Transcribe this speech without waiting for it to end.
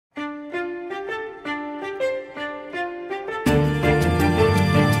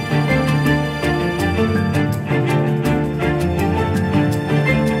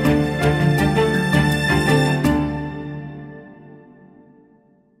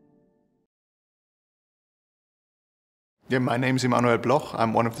Yeah, my name is Immanuel Bloch.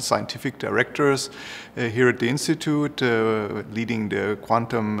 I'm one of the scientific directors here at the Institute, leading the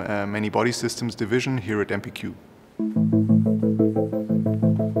Quantum Many Body Systems division here at MPQ.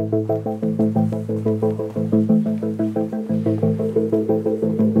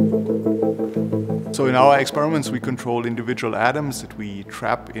 So in our experiments we control individual atoms that we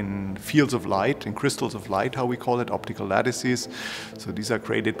trap in fields of light, in crystals of light, how we call it, optical lattices. So these are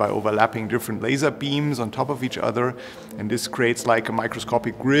created by overlapping different laser beams on top of each other, and this creates like a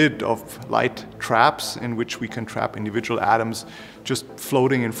microscopic grid of light traps in which we can trap individual atoms just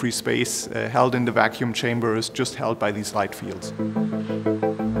floating in free space, held in the vacuum chambers, just held by these light fields.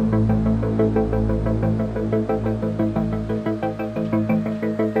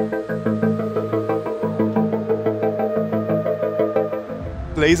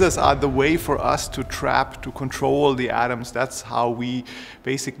 Lasers are the way for us to trap, to control the atoms. That's how we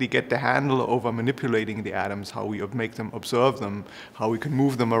basically get the handle over manipulating the atoms, how we make them observe them, how we can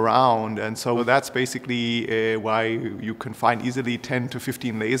move them around. And so that's basically why you can find easily 10 to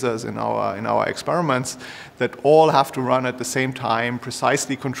 15 lasers in our experiments that all have to run at the same time,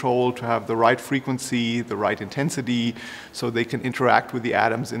 precisely controlled to have the right frequency, the right intensity, so they can interact with the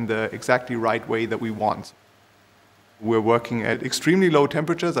atoms in the exactly right way that we want. We're working at extremely low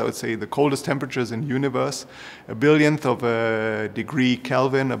temperatures, I would say the coldest temperatures in the universe, a billionth of a degree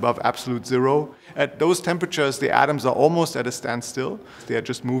Kelvin above absolute zero. At those temperatures, the atoms are almost at a standstill. They are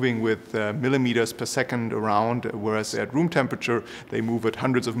just moving with millimeters per second around, whereas at room temperature, they move at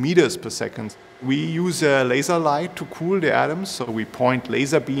hundreds of meters per second. We use laser light to cool the atoms, so we point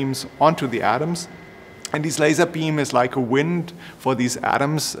laser beams onto the atoms. And this laser beam is like a wind for these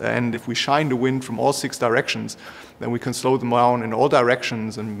atoms, and if we shine the wind from all 6 directions, then we can slow them down in all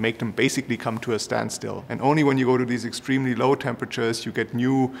directions and make them basically come to a standstill. And only when you go to these extremely low temperatures, you get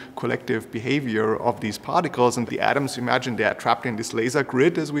new collective behavior of these particles. And the atoms, imagine they are trapped in this laser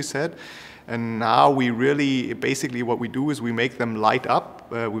grid, as we said. And now we really, basically what we do is we make them light up,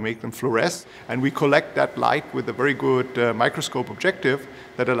 we make them fluoresce, and we collect that light with a very good microscope objective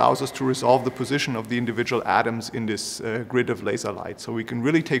that allows us to resolve the position of the individual atoms in this grid of laser light. So we can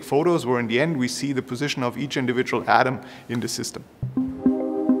really take photos where in the end we see the position of each individual atom in the system.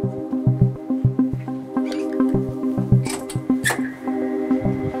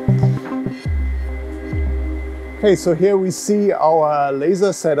 Okay, so here we see our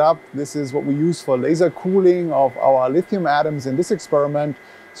laser setup. This is what we use for laser cooling of our lithium atoms in this experiment.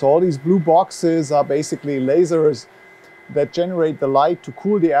 So all these blue boxes are basically lasers that generate the light to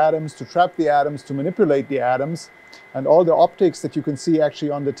cool the atoms, to trap the atoms, to manipulate the atoms. And all the optics that you can see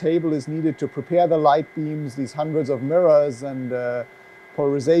actually on the table is needed to prepare the light beams, these hundreds of mirrors and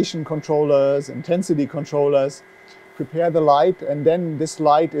polarization controllers, intensity controllers, prepare the light, and then this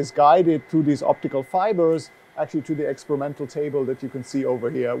light is guided through these optical fibers actually to the experimental table that you can see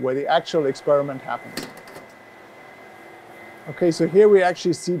over here, where the actual experiment happens. Okay, so here we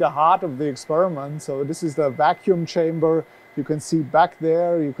actually see the heart of the experiment. So this is the vacuum chamber. You can see back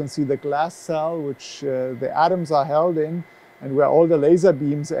there, you can see the glass cell, which the atoms are held in, and where all the laser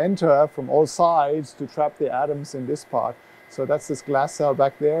beams enter from all sides to trap the atoms in this part. So that's this glass cell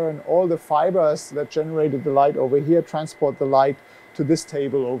back there, and all the fibers that generated the light over here transport the light to this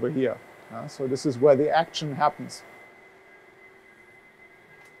table over here. So this is where the action happens.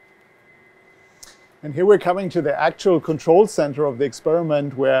 And here we're coming to the actual control center of the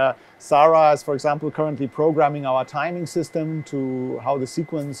experiment, where Sarah is, for example, currently programming our timing system to how the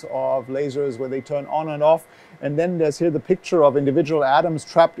sequence of lasers, where they turn on and off. And then there's here the picture of individual atoms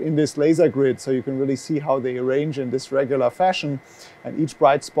trapped in this laser grid. So you can really see how they arrange in this regular fashion. And each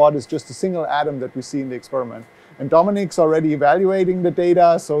bright spot is just a single atom that we see in the experiment. And Dominic's already evaluating the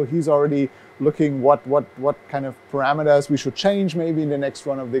data, so he's already looking what kind of parameters we should change maybe in the next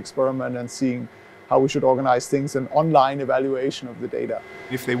run of the experiment, and seeing how we should organize things, an online evaluation of the data.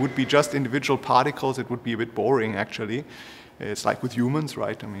 If they would be just individual particles, it would be a bit boring actually. It's like with humans,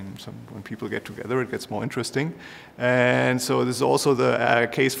 right? I mean, when people get together, it gets more interesting. And so this is also the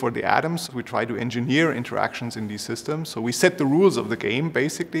case for the atoms. We try to engineer interactions in these systems. So we set the rules of the game,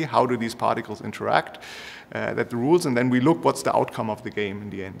 basically. How do these particles interact? That the rules, and then we look what's the outcome of the game in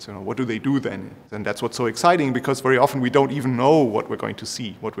the end. So what do they do then? And that's what's so exciting, because very often we don't even know what we're going to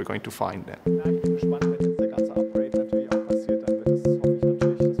see, what we're going to find then.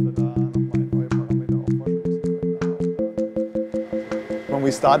 When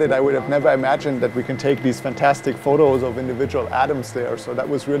we started, I would have never imagined that we can take these fantastic photos of individual atoms there. So that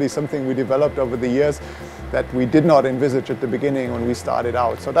was really something we developed over the years that we did not envisage at the beginning when we started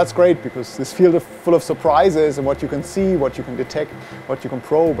out. So that's great, because this field is full of surprises and what you can see, what you can detect, what you can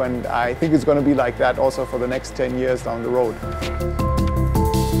probe, and I think it's going to be like that also for the next 10 years down the road.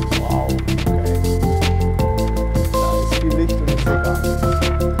 Wow, okay. Da ist viel Licht und ich sehe gar nichts.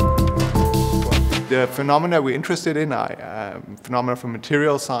 The phenomena we're interested in are phenomena from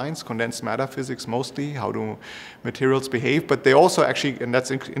material science, condensed matter physics mostly, how do materials behave, but they also actually, and that's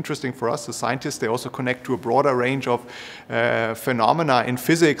interesting for us, the scientists, they also connect to a broader range of phenomena in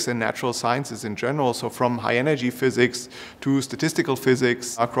physics and natural sciences in general, so from high energy physics to statistical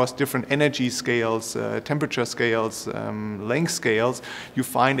physics across different energy scales, temperature scales, length scales, you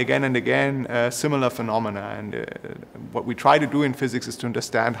find again and again similar phenomena, and what we try to do in physics is to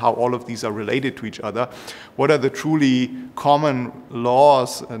understand how all of these are related to each other. What are the truly common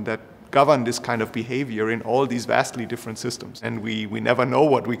laws that govern this kind of behavior in all these vastly different systems? And we never know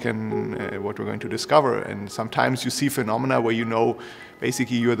what we're going to discover. And sometimes you see phenomena where you know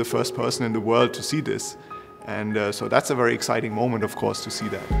basically you're the first person in the world to see this. And so that's a very exciting moment, of course, to see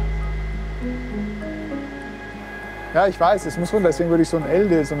that. Ja, ich weiß, es muss runter, deswegen würde ich so ein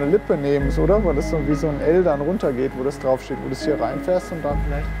L, so eine Lippe nehmen, oder? Weil das so wie so ein L dann runter geht, wo das draufsteht, wo du das hier reinfährst und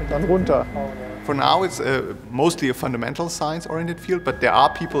dann runter. For now, it's mostly a fundamental science-oriented field, but there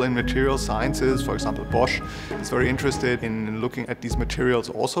are people in material sciences, for example, Bosch is very interested in looking at these materials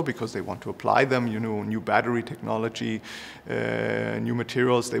also because they want to apply them, you know, new battery technology, new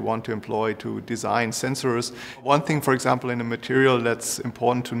materials they want to employ to design sensors. One thing, for example, in a material that's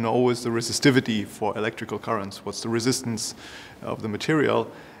important to know is the resistivity for electrical currents. What's the resistance of the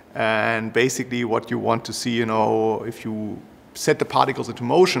material? And basically what you want to see, you know, if you set the particles into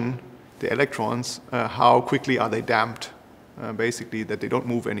motion, the electrons, how quickly are they damped, basically that they don't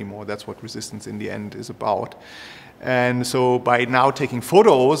move anymore. That's what resistance in the end is about. And so by now taking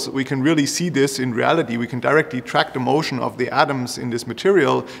photos, we can really see this in reality. We can directly track the motion of the atoms in this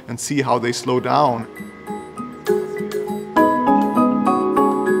material and see how they slow down.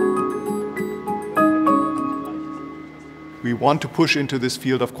 We want to push into this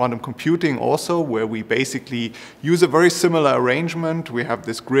field of quantum computing also, where we basically use a very similar arrangement. We have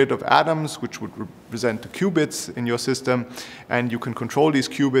this grid of atoms, which would represent the qubits in your system, and you can control these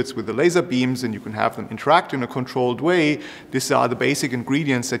qubits with the laser beams, and you can have them interact in a controlled way. These are the basic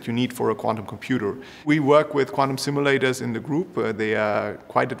ingredients that you need for a quantum computer. We work with quantum simulators in the group. They are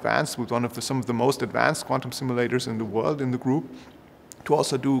quite advanced, with some of the most advanced quantum simulators in the world in the group, to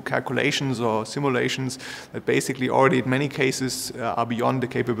also do calculations or simulations that basically already in many cases are beyond the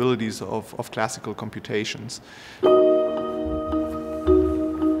capabilities of classical computations.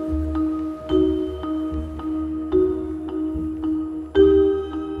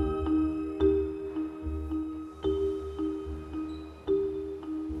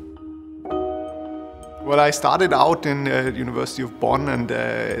 Well, I started out in the University of Bonn, and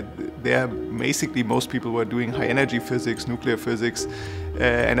there basically most people were doing high energy physics, nuclear physics,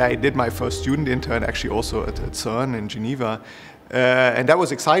 and I did my first student intern actually also at CERN in Geneva, and that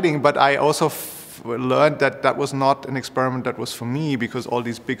was exciting, but I also learned that that was not an experiment that was for me, because all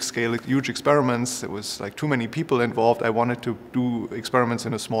these big scale, huge experiments, it was like too many people involved. I wanted to do experiments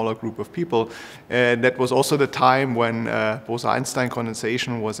in a smaller group of people. And that was also the time when Bose-Einstein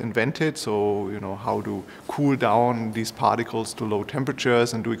condensation was invented. So, you know, how to cool down these particles to low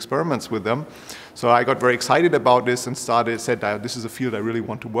temperatures and do experiments with them. So I got very excited about this and said this is a field I really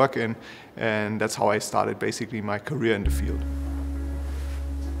want to work in. And that's how I started basically my career in the field.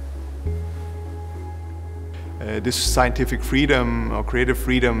 This scientific freedom or creative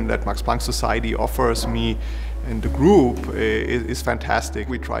freedom that Max Planck Society offers me in the group is fantastic.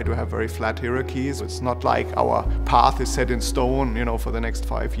 We try to have very flat hierarchies. It's not like our path is set in stone, you know, for the next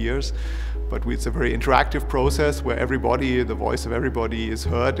 5 years. But it's a very interactive process where everybody, the voice of everybody is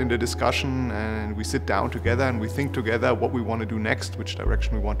heard in the discussion, and we sit down together and we think together what we want to do next, which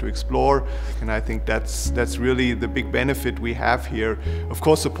direction we want to explore. And I think that's really the big benefit we have here, of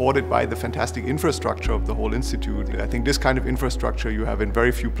course supported by the fantastic infrastructure of the whole institute. I think this kind of infrastructure you have in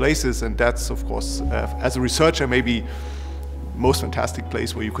very few places, and that's of course, as a researcher, maybe most fantastic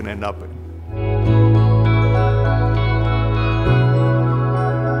place where you can end up in.